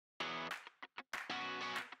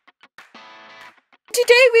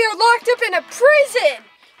today we are locked up in a prison.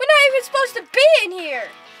 We're not even supposed to be in here.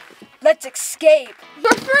 Let's escape.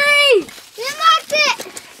 We're free. We unlocked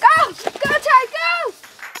it. Go, go, Ty,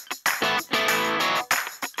 go.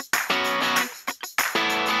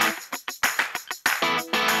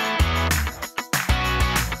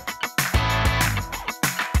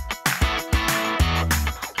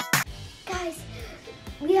 Guys,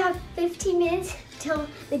 we have 15 minutes till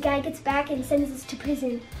the guy gets back and sends us to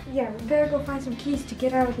prison. Yeah, we better go find some keys to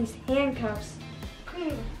get out of these handcuffs.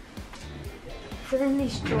 Is it in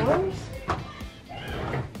these drawers?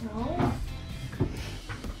 No.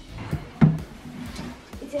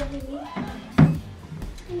 Is it underneath?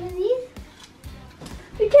 Underneath?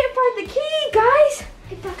 We can't find the key, guys.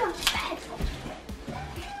 Get back on the bed.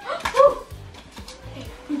 Oh. Hey,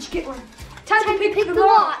 did you get one? Time to pick the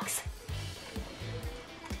locks.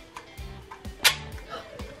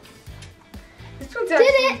 This one's Did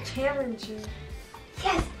actually it? challenging.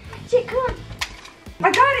 Yes. Jake, come on.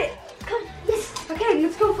 I got it. Come on. Yes. Okay,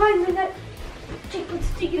 let's go find the net. Jake, let's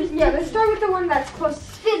do yours. Yeah, let's start with the one that's close.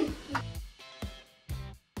 Spin.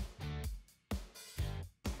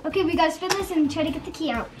 Okay, we gotta spin this and try to get the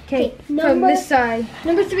key out. Okay, from this side.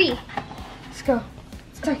 Number 3. Let's go.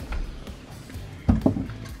 Start.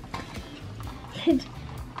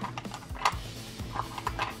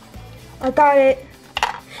 I got it.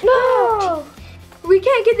 No! We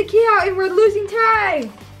can't get the key out and we're losing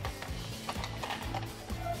time.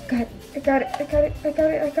 I got it.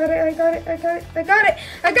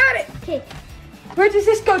 Okay. Where does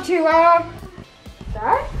this go to?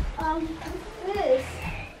 That? This.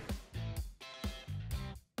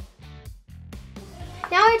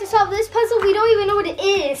 Now we have to solve this puzzle. We don't even know what it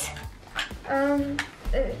is.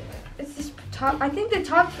 It's this top. I think the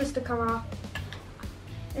top's supposed to come off.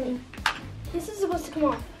 And This is supposed to come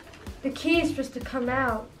off. the key is supposed to come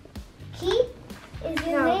out. Key is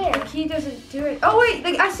in No, there. the key doesn't do it. Oh wait,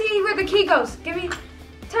 I see where the key goes. Give me,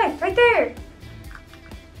 Ty, right there.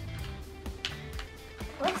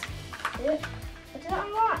 What? What did it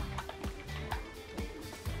unlock?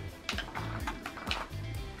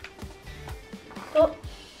 Oh,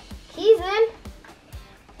 keys in.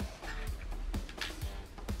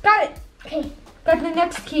 Got it. Okay, Got the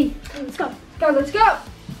next key. let's go. Go, let's go.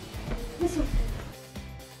 This one.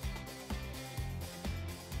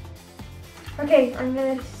 Okay, I'm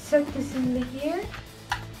gonna set this into here.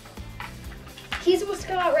 Key's supposed to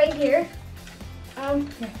come out right here.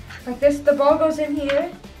 Like this, the ball goes in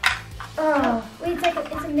here. Oh. Wait,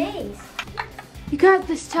 it's a maze. You got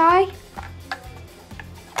this, Ty.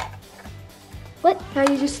 What? Now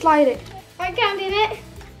you just slide it. I counted it.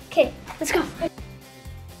 Okay, let's go.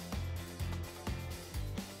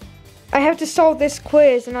 I have to solve this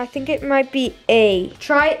quiz, and I think it might be A.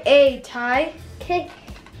 Try A, Ty. Okay.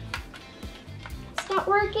 It's not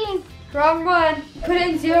working. Wrong one. Put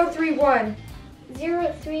in 031.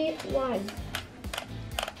 031.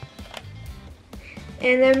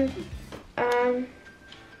 And then,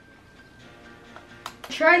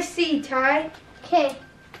 try C, Ty. Okay.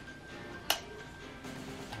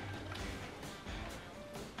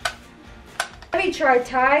 Let me try,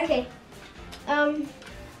 Ty. Okay.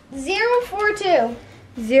 042.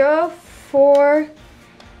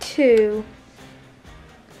 042.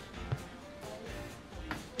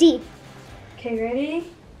 D. Okay, ready?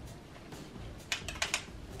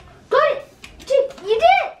 Got it! You did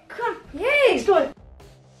it! Come on. Yay! Next one.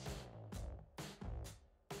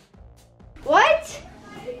 What?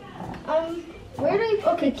 Where do I?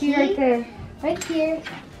 Okay, Key right there. Right here.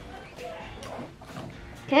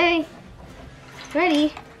 Okay.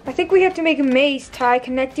 Ready? I think we have to make a maze, Ty,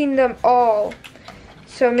 connecting them all.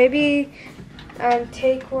 So maybe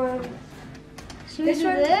take one. Should we This do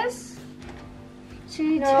one? this? Should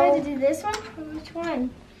we No. try to do this one? Or which one?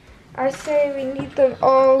 I say we need them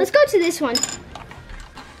all Let's go to this one.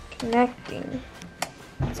 connecting.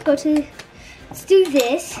 Let's do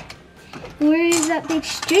this. And where is that big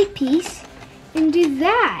straight piece? And do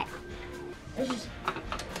that.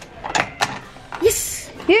 Yes!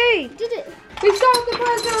 Yay! Did it. We solved the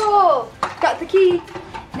puzzle! Got the key.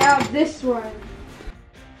 Now this one.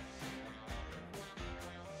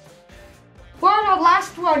 We're on our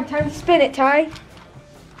last one. Time to spin it, Ty.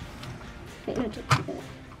 Wait, no,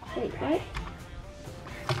 wait, what?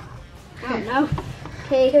 I don't know.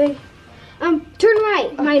 Okay. Turn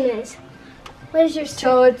right. Mine is. Where's yours?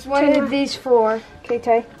 So it's one Turn of right. these four. Okay,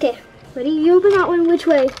 Ty. Okay. Ready? You open that one. Which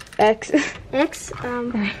way? X. X.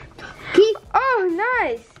 Key. Oh,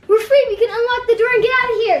 nice. We're free. We can unlock the door and get out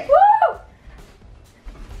of here. Woo!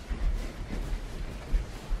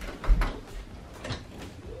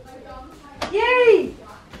 Yay!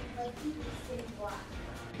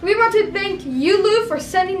 We want to thank you, Lou, for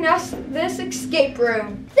sending us this escape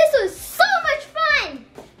room. This was so much fun!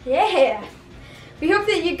 Yeah. We hope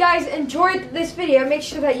that you guys enjoyed this video. Make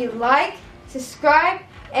sure that you like, subscribe,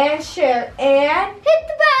 and share. And hit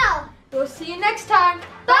the bell! we'll see you next time.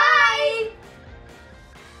 Bye!